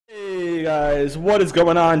Hey guys, what is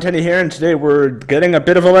going on? Tenny here, and today we're getting a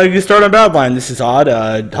bit of a leggy start on Badlion. This is odd.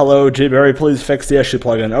 Hello, Jberry, please fix the issue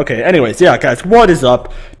plugin. Okay, anyways, yeah, guys, what is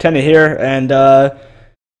up? Tenny here, and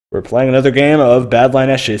we're playing another game of Badlion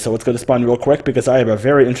SG, so let's go to spawn real quick, because I have a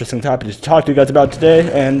very interesting topic to talk to you guys about today,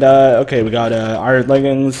 and, okay, we got, iron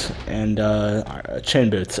leggings and,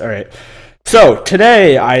 chain boots, alright. So,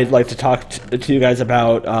 today, I'd like to talk to you guys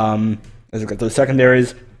about, as we got those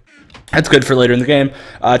secondaries. That's good for later in the game.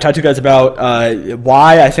 Talk to you guys about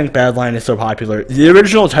why I think Badlion is so popular. The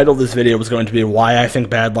original title of this video was going to be why I think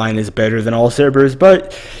Badlion is better than all servers,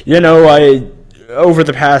 but, you know, over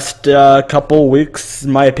the past couple weeks,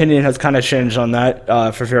 my opinion has kind of changed on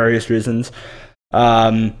that for various reasons.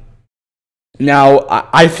 Now,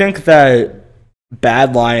 I think that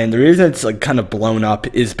Badlion, the reason it's like kind of blown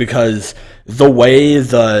up is because the way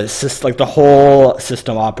the whole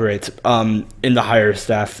system operates in the higher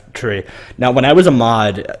staff tree. Now, when I was a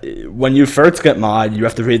mod, when you first get mod, you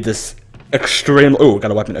have to read this extremely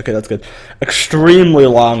got a weapon. Okay, that's good. Extremely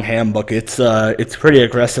long handbook. It's pretty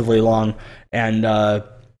aggressively long, and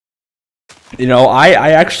you know,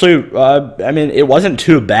 I actually, I mean, it wasn't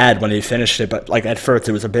too bad when he finished it, but, like, at first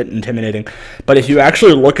it was a bit intimidating. But if you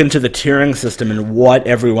actually look into the tiering system and what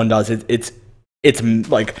everyone does, it's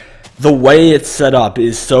like, the way it's set up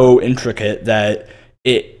is so intricate that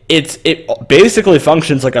it basically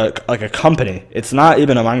functions like a company. It's not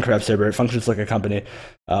even a Minecraft server, it functions like a company.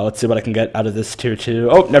 Let's see what I can get out of this tier 2.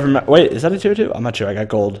 Oh, never mind. Wait, is that a tier 2? I'm not sure, I got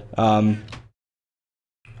gold. I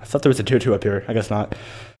thought there was a tier 2 up here, I guess not.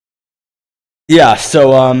 Yeah,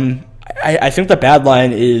 so I think the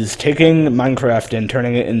Badlion is taking Minecraft and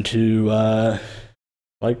turning it into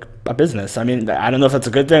like a business. I mean, I don't know if that's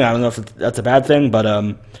a good thing. I don't know if that's a bad thing, but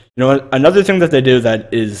you know, another thing that they do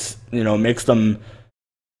that is, you know, makes them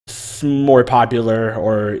more popular,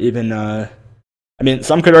 or even I mean,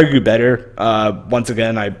 some could argue better. Once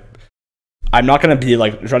again, I'm not gonna be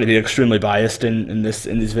like try to be extremely biased in these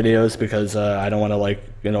videos, because I don't want to, like,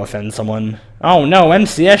 you know, offend someone. Oh no,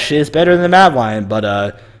 MCS is better than Badlion, but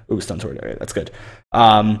ooh, stun sword. Okay, that's good.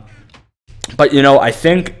 But you know, I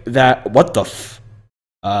think that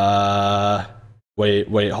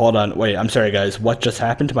wait, hold on, wait. I'm sorry, guys. What just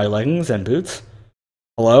happened to my leggings and boots?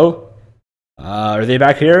 Hello? Are they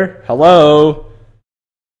back here? Hello?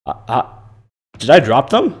 Did I drop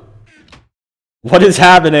them? What is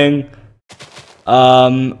happening?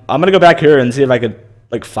 I'm gonna go back here and see if I could,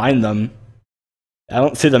 like, find them. I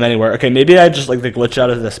don't see them anywhere. Okay, maybe I just, like, the glitch out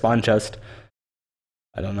of the spawn chest.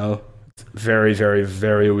 I don't know. It's very, very,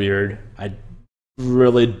 very weird. I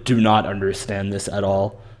really do not understand this at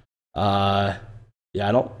all. Yeah,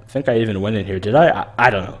 I don't think I even went in here, did I? I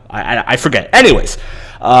don't know. I forget. Anyways,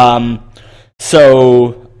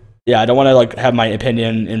 so yeah, I don't want to, like, have my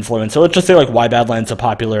opinion influence. So let's just say, like, why Badlion's so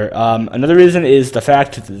popular. Another reason is the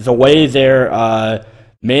fact the way their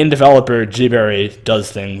main developer, Jberry,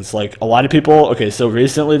 does things. Like, a lot of people, okay, so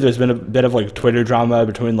recently there's been a bit of, like, Twitter drama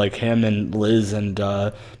between, like, him and Liz and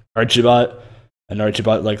Archibot, and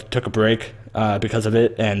Archibot, like, took a break because of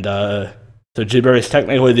it, and so Jberry is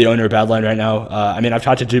technically the owner of Badlion right now. I mean, I've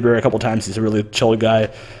talked to Jberry a couple times. He's a really chill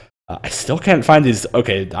guy. I still can't find these.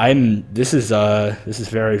 Okay, this is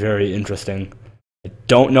very, very interesting. I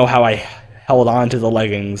don't know how I held on to the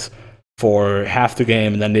leggings for half the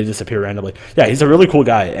game and then they disappear randomly. Yeah, he's a really cool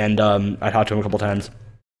guy, and I talked to him a couple times.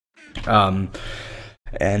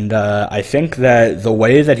 And I think that the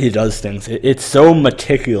way that he does things, it's so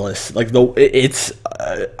meticulous. Like,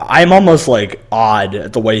 I'm almost, like, awed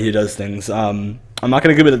at the way he does things. I'm not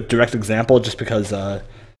gonna give it a direct example just because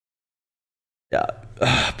yeah.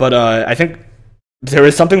 But I think there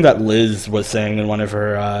is something that Liz was saying in one of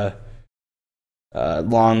her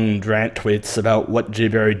long rant tweets about what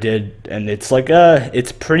Jberry did, and it's like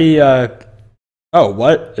it's pretty oh,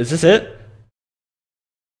 what? Is this it?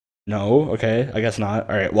 No, okay, I guess not.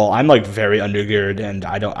 All right, well, I'm, like, very undergeared, and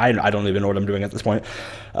I don't even know what I'm doing at this point.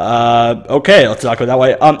 Okay, let's not go that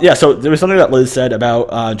way. Yeah, so there was something that Liz said about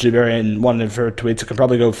Jberry in one of her tweets. You can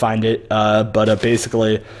probably go find it, but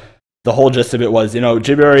basically, the whole gist of it was, you know,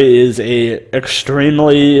 Jberry is a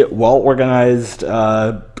extremely well-organized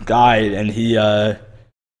guy, and he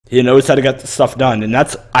knows how to get stuff done, and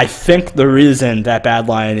that's, I think, the reason that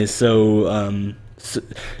Badlion is so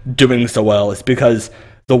doing so well is because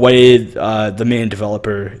the way the main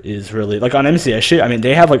developer is really, like, on MCS shit. I mean,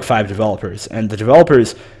 they have, like, 5 developers, and the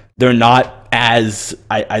developers, they're not as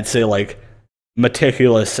I'd say, like,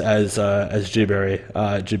 meticulous as Jberry.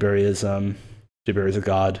 Jberry is a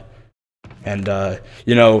god. And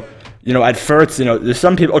you know, you know, at first, you know, there's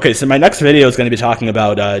some people. Okay, so my next video is going to be talking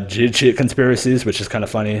about cheat conspiracies, which is kind of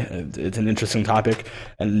funny. It's an interesting topic,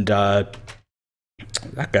 and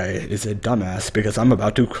that guy is a dumbass because I'm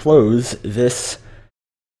about to close this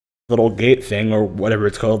little gate thing or whatever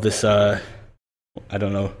it's called. This I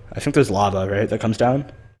don't know. I think there's lava, right? That comes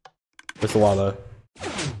down. Where's the lava?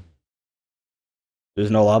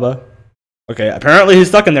 There's no lava. Okay, apparently he's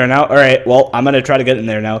stuck in there now. All right, well, I'm gonna try to get in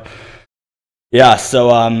there now. Yeah,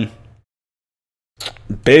 so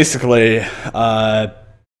basically, now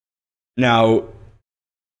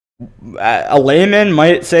a layman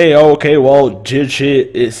might say, oh, okay, well,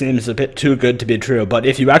 GG, it seems a bit too good to be true. But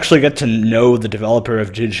if you actually get to know the developer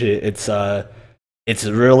of GG, it's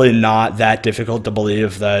really not that difficult to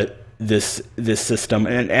believe that this system,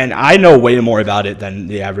 and I know way more about it than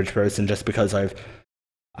the average person, just because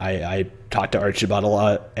I talked to Archie about a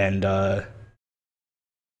lot, and we're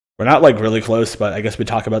not like really close, but I guess we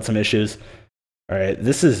talk about some issues. All right,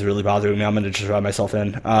 this is really bothering me. I'm gonna just rub myself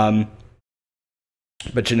in.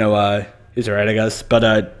 But you know, he's alright, I guess. But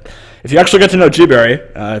if you actually get to know G-Berry,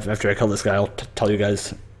 after I kill this guy, I'll tell you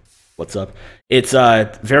guys what's up. It's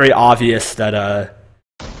very obvious that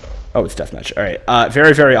oh, it's deathmatch. All right,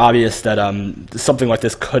 very, very obvious that something like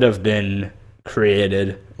this could have been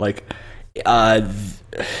created. Like, how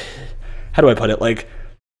do I put it? Like,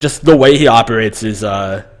 just the way he operates is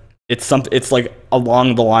it's like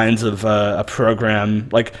along the lines of a program,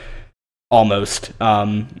 like almost.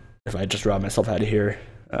 If I just rob myself out of here,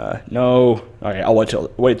 no. All right, I'll wait till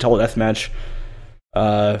deathmatch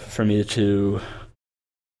for me to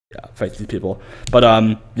fight these people.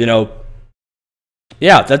 But you know.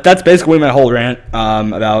 Yeah, that's basically my whole rant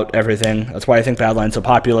about everything. That's why I think Badlion's so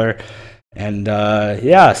popular. And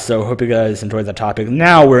yeah, so hope you guys enjoyed that topic.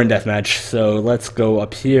 Now we're in deathmatch, so let's go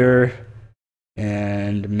up here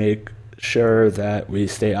and make sure that we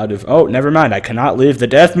stay out of... Oh, never mind. I cannot leave the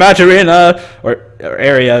deathmatch arena or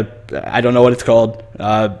area. I don't know what it's called.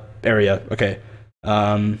 Area. Okay.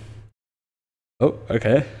 Oh,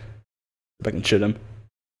 okay. If I can shoot him.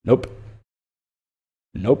 Nope.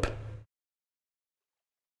 Nope.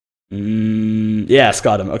 Yes,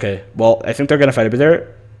 got him. Okay. Well, I think they're gonna fight over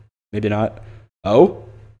there. Maybe not. Oh.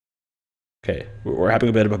 Okay. We're having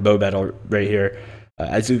a bit of a bow battle right here.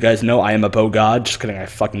 As you guys know, I am a bow god. Just kidding. I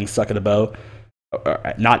fucking suck at a bow.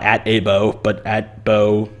 Not at a bow, but at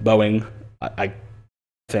bowing. I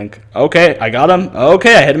think. Okay, I got him.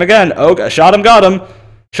 Okay, I hit him again. Okay, shot him, got him.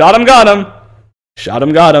 Shot him, got him. Shot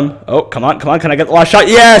him, got him. Oh, come on, come on. Can I get the last shot?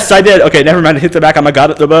 Yes, I did. Okay, never mind. Hit the back. I'm a god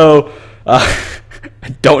at the bow. I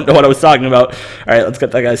don't know what I was talking about. All right, let's get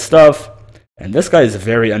that guy's stuff. And this guy is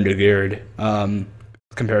very undergeared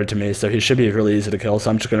compared to me, so he should be really easy to kill. So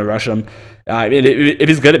I'm just gonna rush him. I mean, if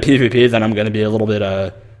he's good at PvP, then I'm gonna be a little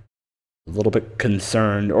bit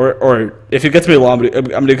concerned. Or if he gets me low, I'm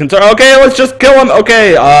gonna be concerned. Okay, let's just kill him.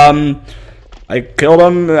 Okay, I killed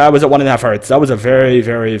him. I was at 1.5 hearts. That was a very,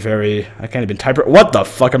 very, very. I can't even type. What the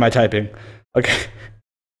fuck am I typing? Okay,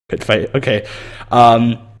 good fight. Okay,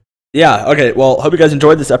 yeah. Okay. Well, hope you guys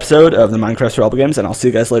enjoyed this episode of the Minecraft Survival Games, and I'll see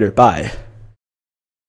you guys later. Bye.